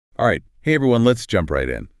All right. Hey, everyone, let's jump right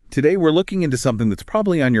in. Today, we're looking into something that's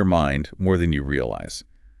probably on your mind more than you realize.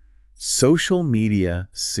 Social media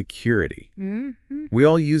security. We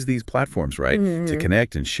all use these platforms, right? To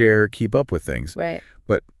connect and share, keep up with things. Right.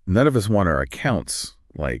 But none of us want our accounts,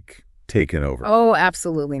 taken over. Oh,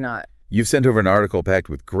 absolutely not. You've sent over an article packed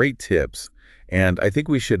with great tips, and I think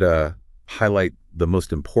we should highlight the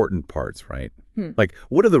most important parts, right?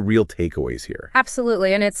 What are the real takeaways here?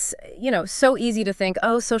 Absolutely. And it's, so easy to think,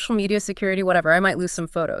 oh, social media security, whatever, I might lose some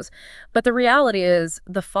photos. But the reality is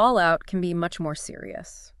the fallout can be much more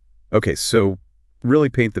serious. Okay, so really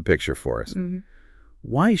paint the picture for us.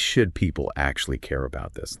 Why should people actually care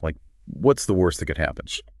about this? What's the worst that could happen?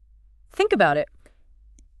 Think about it.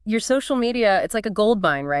 Your social media, it's like a gold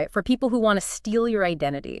mine, right? For people who want to steal your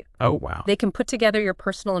identity. Oh, wow. They can put together your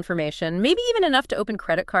personal information, maybe even enough to open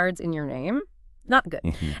credit cards in your name. Not good.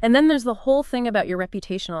 And then there's the whole thing about your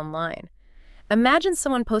reputation online. Imagine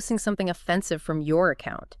someone posting something offensive from your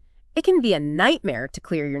account. It can be a nightmare to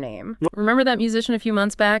clear your name. Remember that musician a few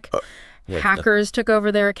months back? Hackers took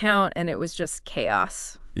over their account and it was just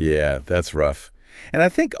chaos. Yeah, that's rough. And I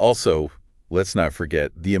think also, let's not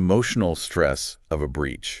forget the emotional stress of a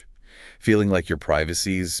breach. Feeling like your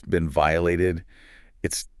privacy's been violated,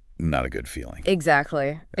 it's not a good feeling.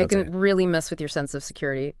 Exactly. It can really mess with your sense of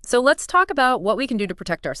security. So let's talk about what we can do to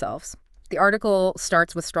protect ourselves. The article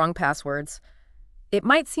starts with strong passwords. It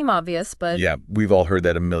might seem obvious, but... Yeah, we've all heard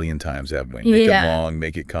that a million times, haven't we? Make it long,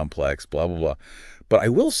 make it complex, blah, blah, blah. But I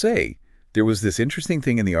will say, there was this interesting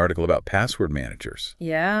thing in the article about password managers.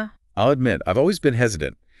 Yeah. I'll admit, I've always been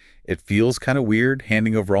hesitant. It feels kind of weird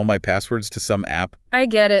handing over all my passwords to some app. I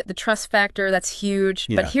get it. The trust factor, that's huge.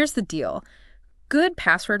 Yeah. But here's the deal. Good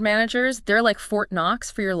password managers, they're like Fort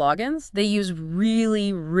Knox for your logins. They use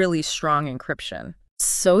really, really strong encryption.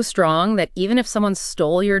 So strong that even if someone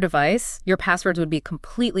stole your device, your passwords would be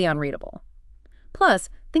completely unreadable. Plus,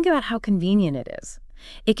 think about how convenient it is.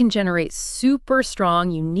 It can generate super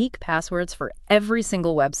strong, unique passwords for every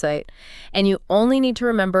single website, and you only need to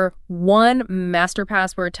remember one master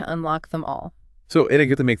password to unlock them all. So it'll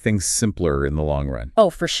get to make things simpler in the long run. Oh,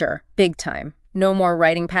 for sure. Big time. No more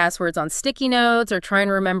writing passwords on sticky notes or trying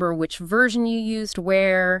to remember which version you used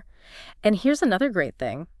where. And here's another great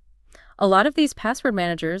thing. A lot of these password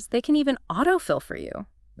managers, they can even autofill for you.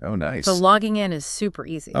 Oh, nice. So logging in is super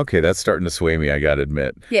easy. Okay, that's starting to sway me, I gotta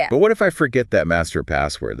admit. Yeah. But what if I forget that master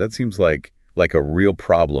password? That seems like a real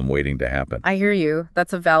problem waiting to happen. I hear you.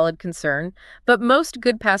 That's a valid concern. But most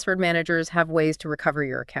good password managers have ways to recover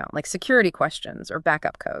your account, like security questions or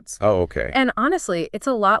backup codes. Oh, okay. And honestly, it's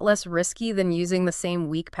a lot less risky than using the same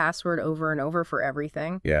weak password over and over for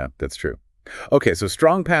everything. Yeah, that's true. Okay, so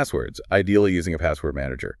strong passwords, ideally using a password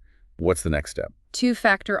manager. What's the next step?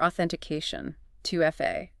 Two-factor authentication,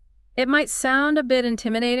 2FA. It might sound a bit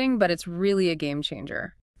intimidating, but it's really a game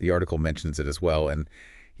changer. The article mentions it as well, and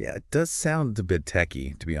yeah, it does sound a bit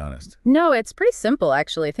techy, to be honest. No, it's pretty simple,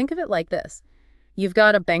 actually. Think of it like this. You've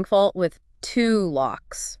got a bank vault with two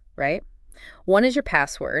locks, right? One is your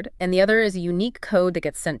password, and the other is a unique code that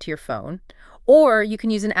gets sent to your phone. Or you can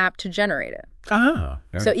use an app to generate it. Ah.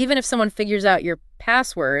 So even if someone figures out your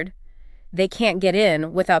password, they can't get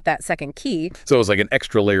in without that second key. So it's like an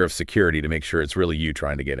extra layer of security to make sure it's really you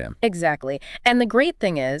trying to get in. Exactly. And the great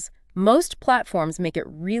thing is, most platforms make it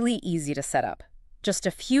really easy to set up. Just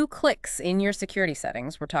a few clicks in your security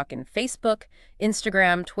settings. We're talking Facebook,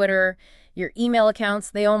 Instagram, Twitter, your email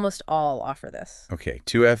accounts. They almost all offer this. Okay,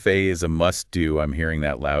 2FA is a must-do. I'm hearing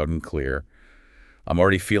that loud and clear. I'm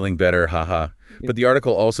already feeling better, haha. But the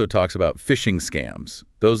article also talks about phishing scams.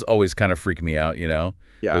 Those always kind of freak me out,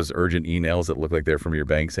 Yeah. Those urgent emails that look like they're from your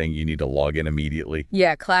bank saying you need to log in immediately.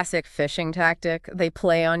 Yeah, classic phishing tactic. They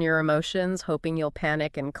play on your emotions, hoping you'll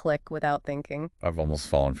panic and click without thinking. I've almost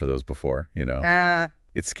fallen for those before, Ah.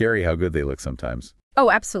 It's scary how good they look sometimes. Oh,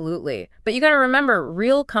 absolutely. But you got to remember,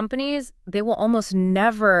 real companies, they will almost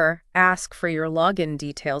never ask for your login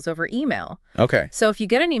details over email. Okay. So if you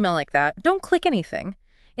get an email like that, don't click anything.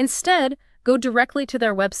 Instead, go directly to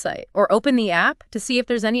their website or open the app to see if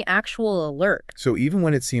there's any actual alert. So even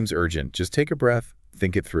when it seems urgent, just take a breath,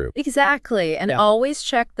 think it through. Exactly. And Yeah. always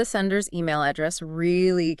check the sender's email address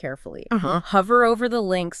really carefully. Hover over the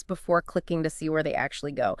links before clicking to see where they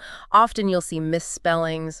actually go. Often you'll see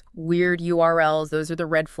misspellings, weird URLs. Those are the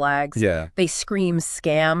red flags. Yeah. They scream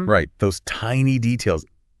scam. Right. Those tiny details,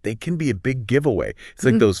 they can be a big giveaway. It's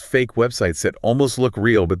like those fake websites that almost look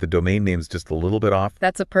real, but the domain name's just a little bit off.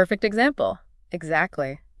 That's a perfect example.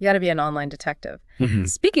 Exactly. You got to be an online detective.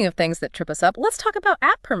 Speaking of things that trip us up, let's talk about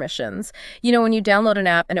app permissions. When you download an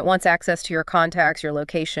app and it wants access to your contacts, your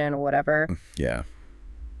location, or whatever. Yeah.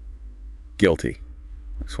 Guilty.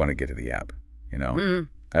 I just want to get to the app, you know? Mm.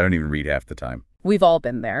 I don't even read half the time. We've all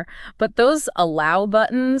been there. But those allow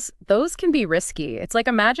buttons, those can be risky. It's like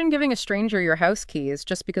imagine giving a stranger your house keys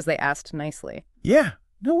just because they asked nicely. Yeah,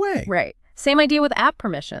 no way. Right. Same idea with app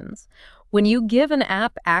permissions. When you give an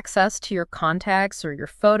app access to your contacts or your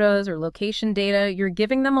photos or location data, you're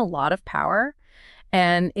giving them a lot of power.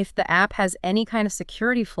 And if the app has any kind of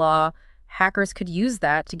security flaw, hackers could use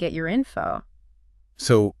that to get your info.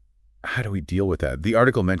 So how do we deal with that? The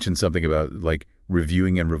article mentioned something about like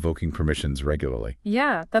reviewing and revoking permissions regularly.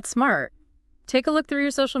 Yeah, that's smart. Take a look through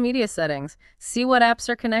your social media settings. See what apps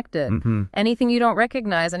are connected. Anything you don't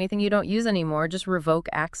recognize, anything you don't use anymore, just revoke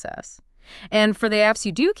access. And for the apps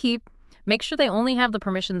you do keep, make sure they only have the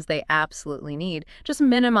permissions they absolutely need. Just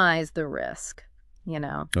minimize the risk, you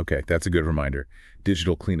know. Okay, that's a good reminder.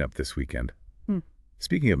 Digital cleanup this weekend.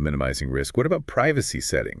 Speaking of minimizing risk, what about privacy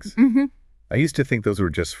settings? I used to think those were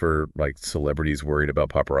just for like celebrities worried about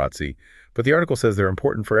paparazzi, but the article says they're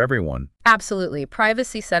important for everyone. Absolutely.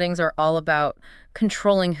 Privacy settings are all about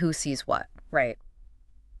controlling who sees what, right?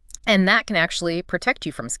 And that can actually protect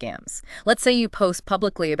you from scams. Let's say you post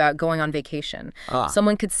publicly about going on vacation.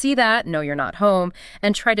 Someone could see that, know you're not home,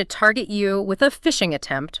 and try to target you with a phishing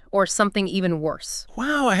attempt or something even worse.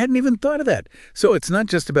 Wow, I hadn't even thought of that. So it's not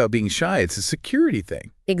just about being shy, it's a security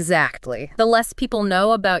thing. Exactly. The less people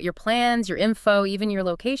know about your plans, your info, even your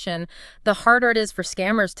location, the harder it is for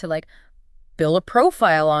scammers to like build a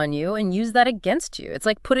profile on you and use that against you. It's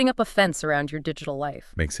like putting up a fence around your digital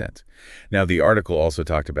life. Makes sense. Now, the article also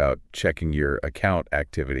talked about checking your account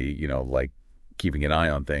activity, you know, like keeping an eye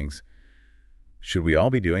on things. Should we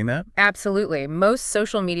all be doing that? Absolutely. Most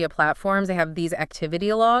social media platforms, they have these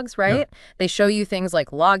activity logs, right? Yeah. They show you things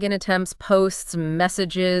like login attempts, posts,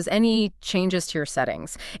 messages, any changes to your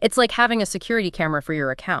settings. It's like having a security camera for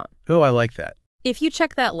your account. Oh, I like that. If you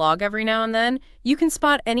check that log every now and then, you can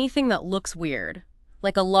spot anything that looks weird.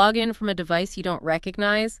 Like a login from a device you don't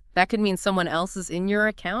recognize. That could mean someone else is in your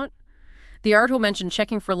account. The article mentioned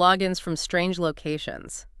checking for logins from strange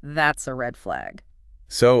locations. That's a red flag.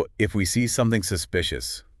 So if we see something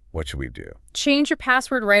suspicious, what should we do? Change your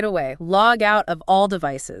password right away. Log out of all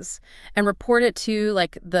devices and report it to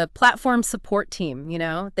like the platform support team, you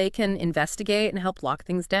know? They can investigate and help lock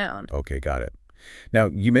things down. Okay, got it. Now,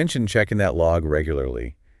 you mentioned checking that log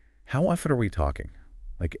regularly. How often are we talking?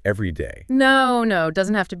 Like every day? No,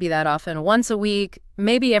 doesn't have to be that often. Once a week,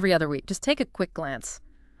 maybe every other week. Just take a quick glance.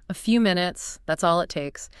 A few minutes, that's all it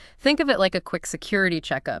takes. Think of it like a quick security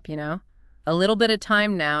checkup, you know? A little bit of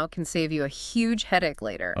time now can save you a huge headache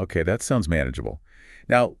later. Okay, that sounds manageable.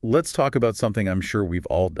 Now, let's talk about something I'm sure we've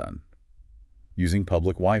all done. Using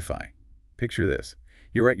public Wi-Fi. Picture this.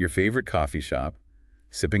 You're at your favorite coffee shop,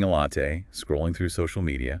 sipping a latte, scrolling through social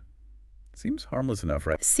media. Seems harmless enough,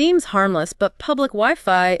 right? Seems harmless, but public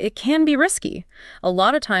Wi-Fi, it can be risky. A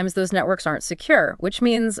lot of times those networks aren't secure, which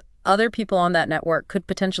means other people on that network could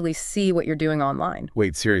potentially see what you're doing online.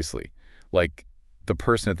 Wait, seriously? Like, the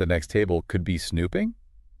person at the next table could be snooping?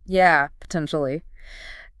 Yeah, potentially.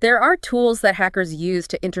 There are tools that hackers use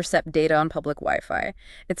to intercept data on public Wi-Fi.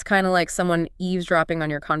 It's kind of like someone eavesdropping on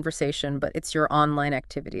your conversation, but it's your online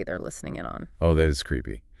activity they're listening in on. Oh, that is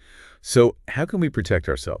creepy. So how can we protect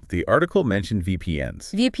ourselves? The article mentioned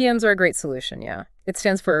VPNs. VPNs are a great solution, yeah. It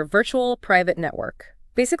stands for Virtual Private Network.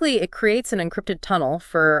 Basically, it creates an encrypted tunnel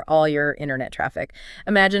for all your internet traffic.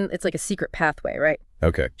 Imagine it's like a secret pathway, right?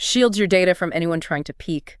 Okay. Shields your data from anyone trying to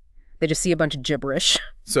peek. They just see a bunch of gibberish.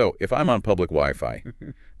 So if I'm on public Wi-Fi,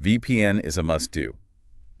 VPN is a must-do.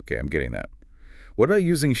 Okay, I'm getting that. What about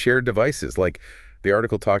using shared devices? Like the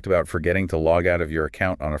article talked about forgetting to log out of your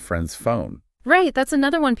account on a friend's phone. Right, that's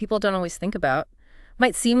another one people don't always think about.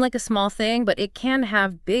 Might seem like a small thing, but it can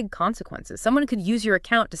have big consequences. Someone could use your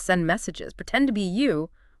account to send messages, pretend to be you,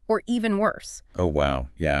 or even worse. Oh, wow.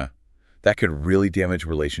 Yeah. That could really damage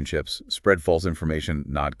relationships, spread false information,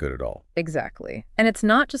 not good at all. Exactly. And it's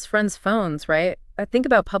not just friends' phones, right? I think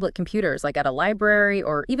about public computers, like at a library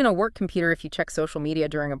or even a work computer if you check social media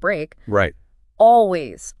during a break. Right.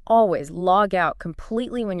 Always log out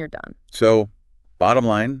completely when you're done. So, bottom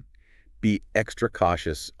line, be extra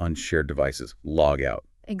cautious on shared devices. Log out.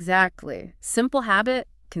 Exactly. Simple habit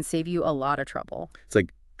can save you a lot of trouble. It's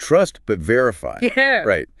like trust but verify. Yeah.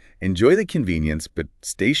 Right. Enjoy the convenience, but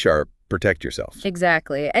stay sharp. Protect yourself.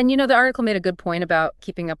 Exactly. And you know, the article made a good point about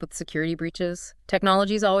keeping up with security breaches.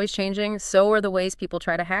 Technology is always changing. So are the ways people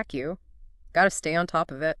try to hack you. Got to stay on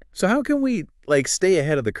top of it. So how can we, stay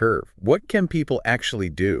ahead of the curve? What can people actually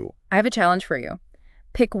do? I have a challenge for you.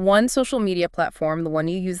 Pick one social media platform, the one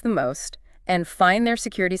you use the most, and find their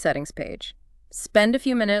security settings page. Spend a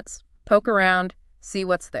few minutes, poke around, see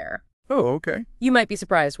what's there. Oh, okay. You might be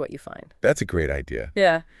surprised what you find. That's a great idea.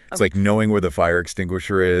 Yeah. It's like knowing where the fire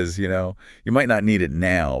extinguisher is, you know? You might not need it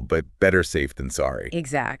now, but better safe than sorry.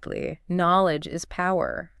 Exactly. Knowledge is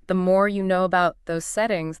power. The more you know about those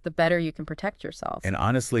settings, the better you can protect yourself. And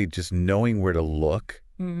honestly, just knowing where to look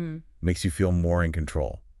makes you feel more in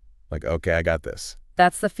control. Like, okay, I got this.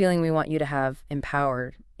 That's the feeling we want you to have,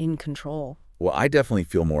 empowered, in control. Well, I definitely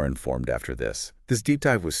feel more informed after this. This deep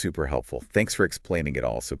dive was super helpful. Thanks for explaining it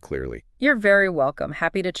all so clearly. You're very welcome.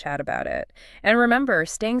 Happy to chat about it. And remember,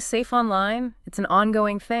 staying safe online, it's an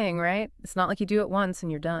ongoing thing, right? It's not like you do it once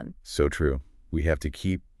and you're done. So true. We have to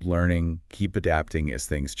keep learning, keep adapting as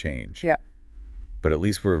things change. Yeah. But at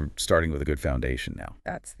least we're starting with a good foundation now.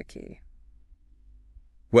 That's the key.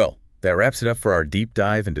 Well, that wraps it up for our deep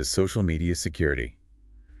dive into social media security.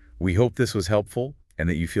 We hope this was helpful and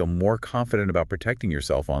that you feel more confident about protecting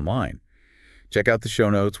yourself online. Check out the show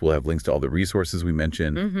notes. We'll have links to all the resources we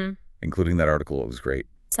mentioned, including that article. It was great.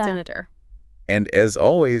 Senator. And as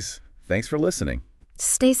always, thanks for listening.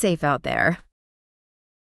 Stay safe out there.